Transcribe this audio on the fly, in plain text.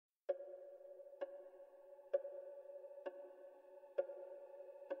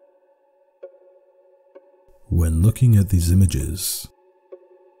When looking at these images,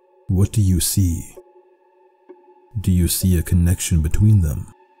 what do you see? Do you see a connection between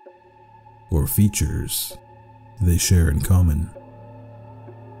them? Or features they share in common?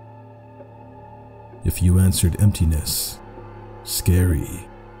 If you answered emptiness, scary,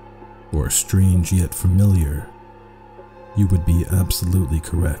 or strange yet familiar, you would be absolutely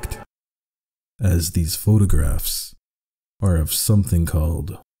correct, as these photographs are of something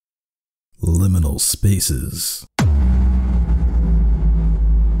called liminal spaces.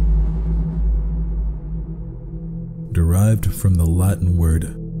 Derived from the Latin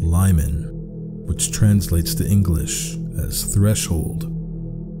word limen, which translates to English as threshold,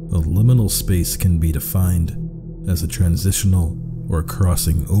 a liminal space can be defined as a transitional or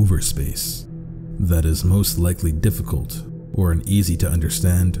crossing over space that is most likely difficult or uneasy to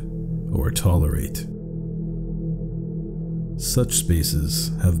understand or tolerate. Such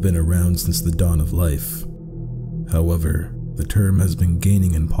spaces have been around since the dawn of life. However, the term has been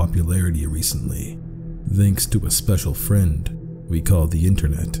gaining in popularity recently, thanks to a special friend we call the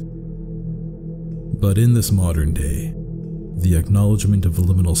internet. But in this modern day, the acknowledgement of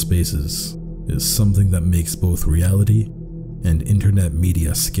liminal spaces is something that makes both reality and internet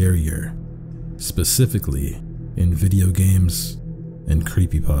media scarier, specifically in video games and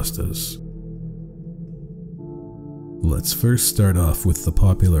creepypastas. Let's first start off with the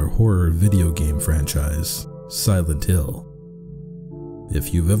popular horror video game franchise, Silent Hill.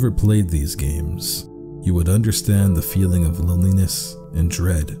 If you've ever played these games, you would understand the feeling of loneliness and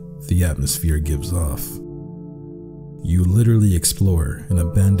dread the atmosphere gives off. You literally explore an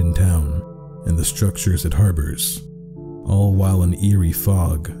abandoned town and the structures it harbors, all while an eerie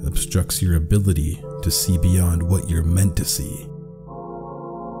fog obstructs your ability to see beyond what you're meant to see.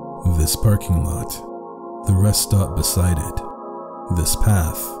 This parking lot, the rest stop beside it, this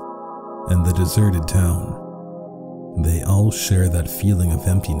path, and the deserted town, they all share that feeling of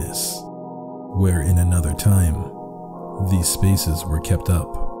emptiness, where in another time, these spaces were kept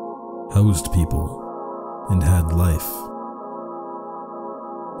up, housed people, and had life.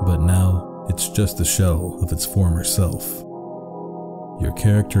 But now, it's just a shell of its former self. Your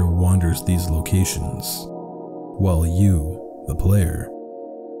character wanders these locations, while you, the player,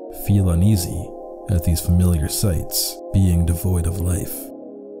 feel uneasy at these familiar sights being devoid of life.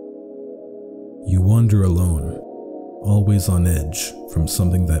 You wander alone, always on edge from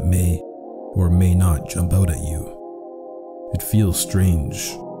something that may or may not jump out at you. It feels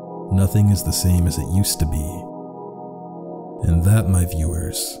strange. Nothing is the same as it used to be. And that, my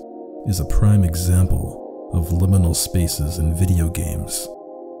viewers, is a prime example of liminal spaces in video games.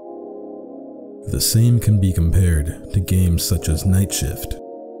 The same can be compared to games such as Night Shift,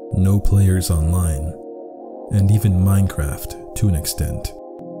 No Players Online, and even Minecraft to an extent.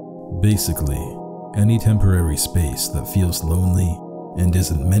 Basically, any temporary space that feels lonely and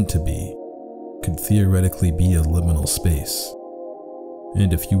isn't meant to be could theoretically be a liminal space.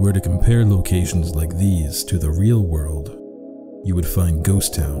 And if you were to compare locations like these to the real world, you would find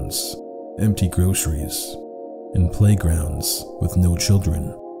ghost towns, empty groceries, and playgrounds with no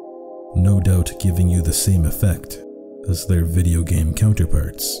children, no doubt giving you the same effect as their video game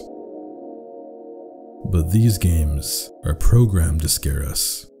counterparts. But these games are programmed to scare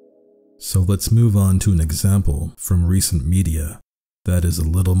us. So let's move on to an example from recent media that is a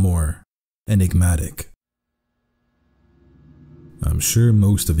little more enigmatic. I'm sure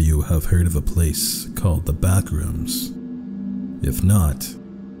most of you have heard of a place called the Backrooms. If not,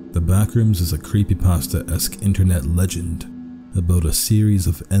 the Backrooms is a creepypasta-esque internet legend about a series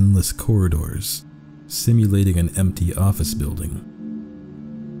of endless corridors simulating an empty office building.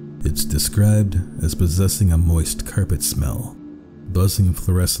 It's described as possessing a moist carpet smell, buzzing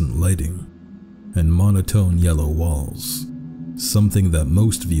fluorescent lighting, and monotone yellow walls, something that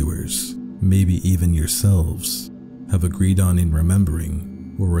most viewers, maybe even yourselves, have agreed on in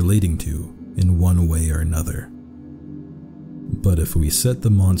remembering or relating to in one way or another. But if we set the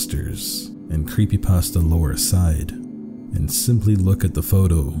monsters and creepypasta lore aside and simply look at the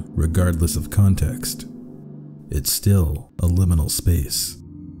photo regardless of context, it's still a liminal space.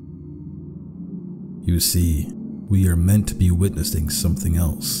 You see, we are meant to be witnessing something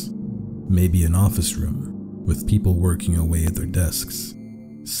else, maybe an office room with people working away at their desks,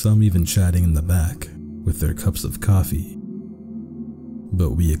 some even chatting in the back with their cups of coffee.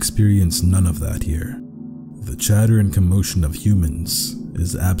 But we experience none of that here. The chatter and commotion of humans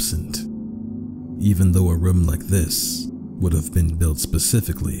is absent, even though a room like this would have been built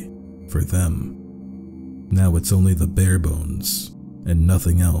specifically for them. Now it's only the bare bones and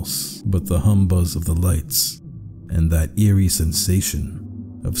nothing else but the humbuzz of the lights and that eerie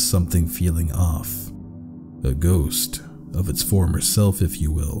sensation of something feeling off. a ghost of its former self, if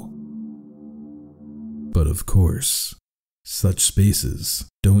you will. But of course, such spaces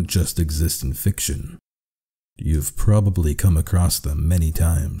don't just exist in fiction. You've probably come across them many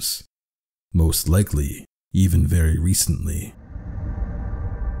times, most likely even very recently.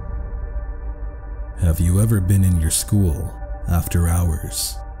 Have you ever been in your school after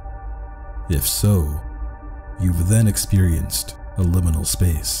hours? If so, you've then experienced a liminal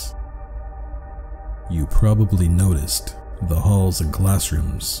space. You probably noticed the halls and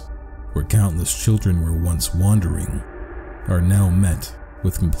classrooms where countless children were once wandering are now met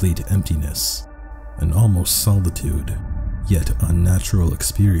with complete emptiness, an almost solitude, yet unnatural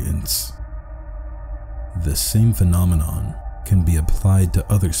experience. The same phenomenon can be applied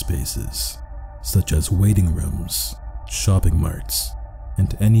to other spaces, such as waiting rooms, shopping marts,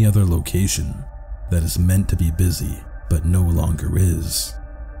 and any other location that is meant to be busy but no longer is.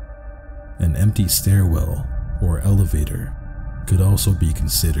 An empty stairwell or elevator could also be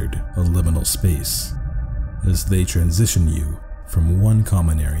considered a liminal space, as they transition you from one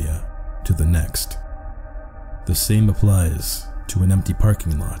common area to the next. The same applies to an empty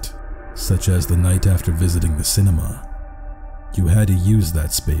parking lot, such as the night after visiting the cinema. You had to use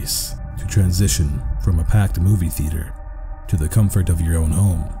that space to transition from a packed movie theater to the comfort of your own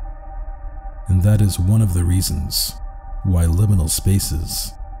home. And that is one of the reasons why liminal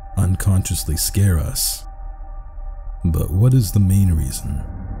spaces unconsciously scare us. But what is the main reason?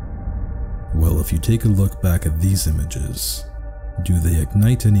 Well, if you take a look back at these images, do they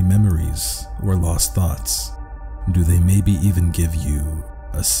ignite any memories or lost thoughts? Do they maybe even give you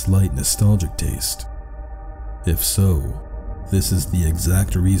a slight nostalgic taste? If so, this is the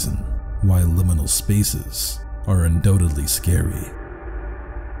exact reason why liminal spaces are undoubtedly scary.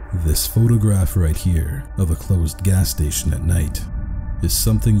 This photograph right here of a closed gas station at night is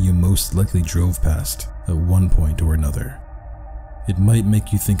something you most likely drove past at one point or another. It might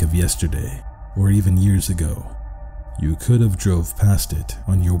make you think of yesterday, or even years ago. You could have drove past it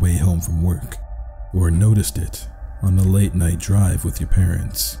on your way home from work, or noticed it on a late night drive with your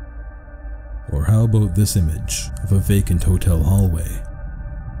parents. Or how about this image of a vacant hotel hallway?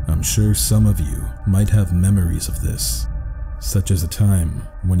 I'm sure some of you might have memories of this, such as a time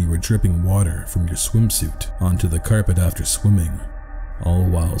when you were dripping water from your swimsuit onto the carpet after swimming, all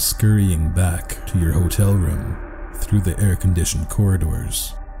while scurrying back to your hotel room through the air-conditioned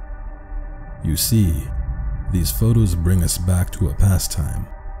corridors. You see, these photos bring us back to a past time.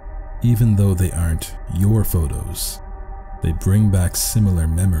 Even though they aren't your photos, they bring back similar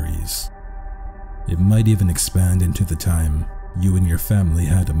memories. It might even expand into the time you and your family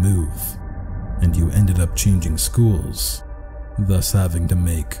had to move, and you ended up changing schools, thus having to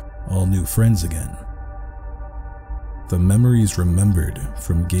make all new friends again. The memories remembered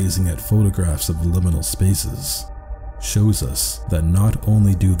from gazing at photographs of liminal spaces shows us that not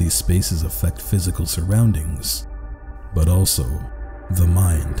only do these spaces affect physical surroundings, but also the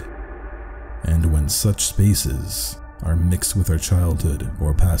mind. And when such spaces are mixed with our childhood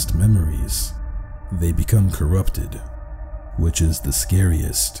or past memories, they become corrupted, which is the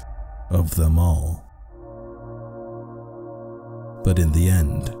scariest of them all. But in the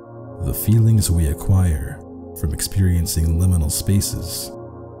end, the feelings we acquire from experiencing liminal spaces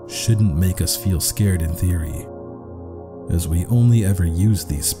shouldn't make us feel scared in theory, as we only ever use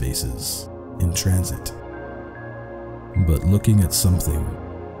these spaces in transit. But looking at something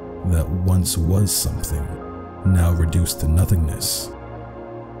that once was something, now reduced to nothingness,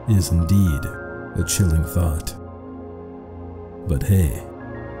 is indeed a chilling thought. But hey,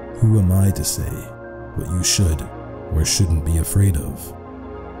 who am I to say what you should or shouldn't be afraid of?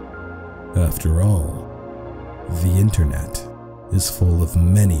 After all, the internet is full of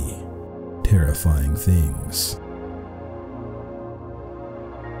many terrifying things.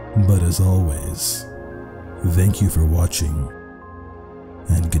 But as always, thank you for watching,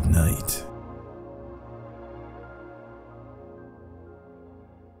 and good night.